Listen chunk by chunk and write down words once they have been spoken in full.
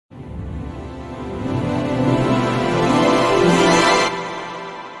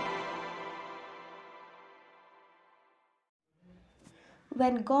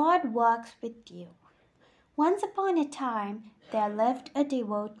When God works with you. Once upon a time, there lived a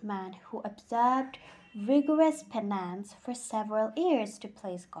devout man who observed rigorous penance for several years to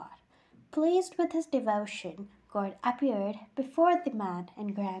please God. Pleased with his devotion, God appeared before the man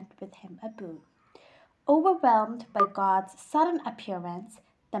and granted him a boon. Overwhelmed by God's sudden appearance,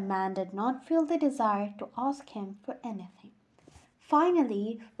 the man did not feel the desire to ask him for anything.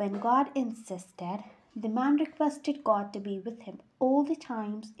 Finally, when God insisted, the man requested God to be with him all the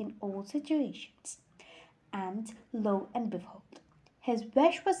times in all situations. And lo and behold, his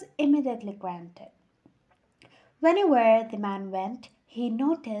wish was immediately granted. Whenever the man went, he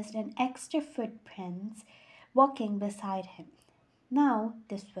noticed an extra footprints walking beside him. Now,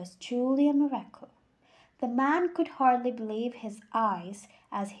 this was truly a miracle. The man could hardly believe his eyes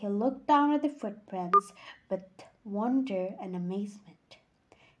as he looked down at the footprints with wonder and amazement.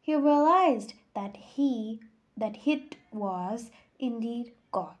 He realized that it was indeed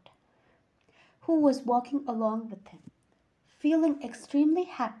God who was walking along with him. Feeling extremely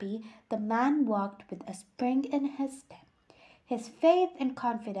happy, the man walked with a spring in his step, his faith and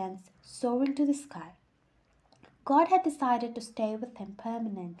confidence soaring to the sky. God had decided to stay with him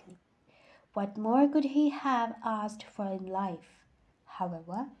permanently. What more could he have asked for in life?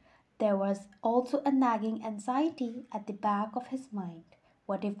 However, there was also a nagging anxiety at the back of his mind.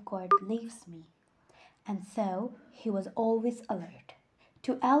 What if God leaves me? And so he was always alert.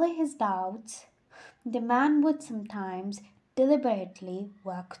 To allay his doubts, the man would sometimes deliberately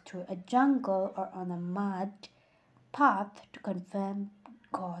walk through a jungle or on a mud path to confirm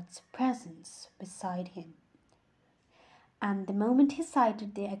God's presence beside him. And the moment he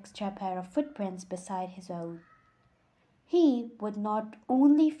sighted the extra pair of footprints beside his own, he would not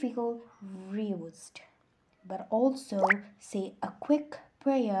only feel roused, but also say a quick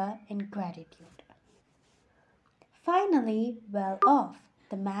prayer in gratitude. Finally, well off,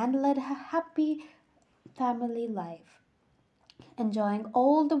 the man led a happy family life, enjoying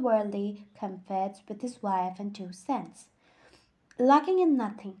all the worldly comforts with his wife and two sons. Lacking in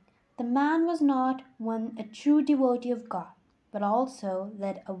nothing, the man was not only a true devotee of God, but also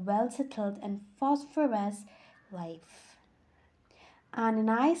led a well settled and prosperous life. And an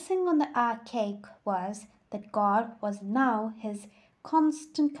icing on the cake was that God was now his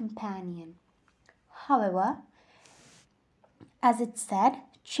constant companion. However, as it said,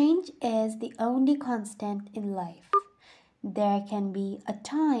 change is the only constant in life. There can be a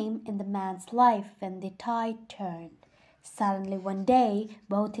time in the man's life when the tide turned. Suddenly one day,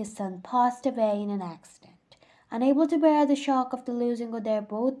 both his sons passed away in an accident. Unable to bear the shock of the losing of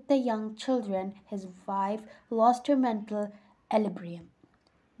both the young children, his wife lost her mental equilibrium.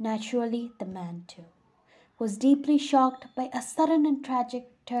 Naturally, the man too was deeply shocked by a sudden and tragic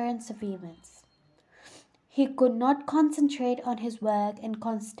turn of events. He could not concentrate on his work and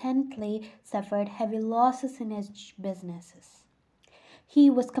constantly suffered heavy losses in his businesses. He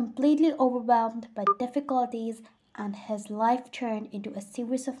was completely overwhelmed by difficulties and his life turned into a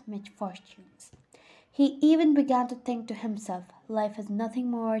series of misfortunes. He even began to think to himself, life has nothing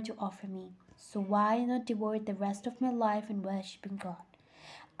more to offer me, so why not devote the rest of my life in worshiping God?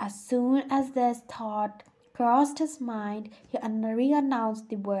 As soon as this thought crossed his mind, he renounced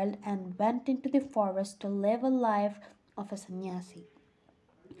the world and went into the forest to live a life of a sannyasi.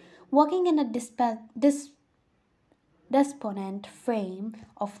 Walking in a despondent frame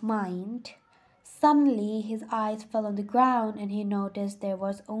of mind, suddenly his eyes fell on the ground and he noticed there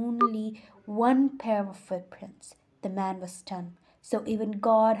was only one pair of footprints. The man was stunned. So even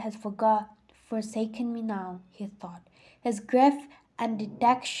God has forsaken me now, he thought. His grief and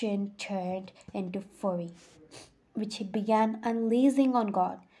detection turned into fury, which he began unleashing on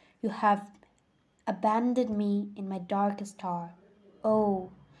God. You have abandoned me in my darkest hour. Oh,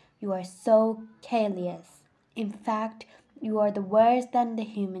 you are so callous. In fact, you are the worse than the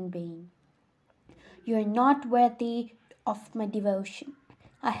human being. You are not worthy of my devotion.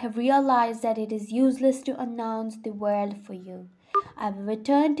 I have realized that it is useless to announce the world for you. I will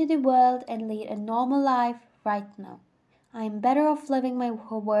return to the world and lead a normal life right now. I am better off living my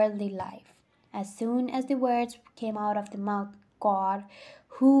worldly life. As soon as the words came out of the mouth, God,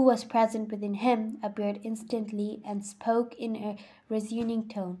 who was present within him, appeared instantly and spoke in a reasoning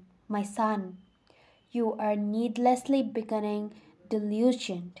tone. My son, you are needlessly becoming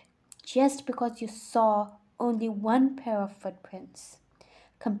delusioned just because you saw only one pair of footprints.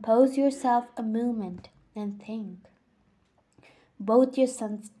 Compose yourself a moment and think. Both your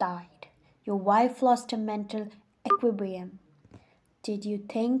sons died. Your wife lost her mental equilibrium. Did you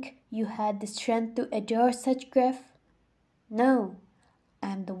think you had the strength to endure such grief? No, I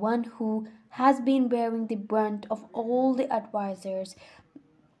am the one who has been bearing the brunt of all the advisers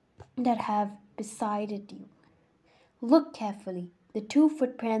that have beside you. Look carefully. The two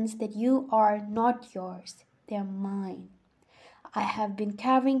footprints that you are not yours, they are mine. I have been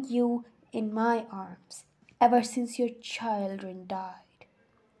carrying you in my arms ever since your children died,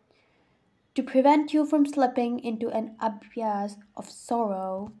 to prevent you from slipping into an abyss of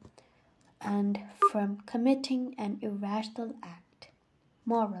sorrow and from committing an irrational act.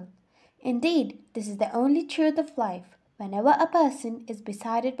 Moral. Indeed, this is the only truth of life. Whenever a person is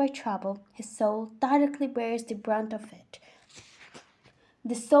besetted by trouble, his soul directly bears the brunt of it.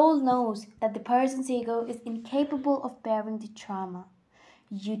 The soul knows that the person's ego is incapable of bearing the trauma.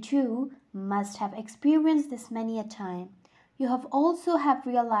 You too must have experienced this many a time. You have also have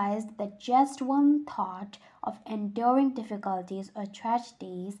realized that just one thought of enduring difficulties or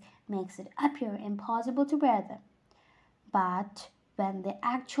tragedies makes it appear impossible to bear them. But when they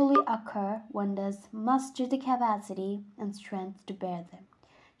actually occur, one does muster the capacity and strength to bear them.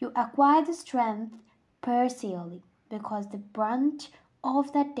 You acquire the strength partially because the brunt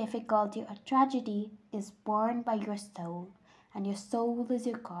of that difficulty or tragedy is borne by your soul, and your soul is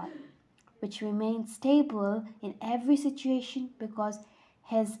your God, which remains stable in every situation because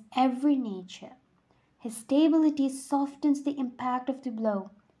his every nature. His stability softens the impact of the blow,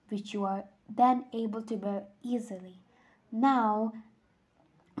 which you are then able to bear easily. Now,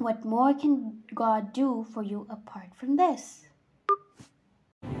 what more can God do for you apart from this?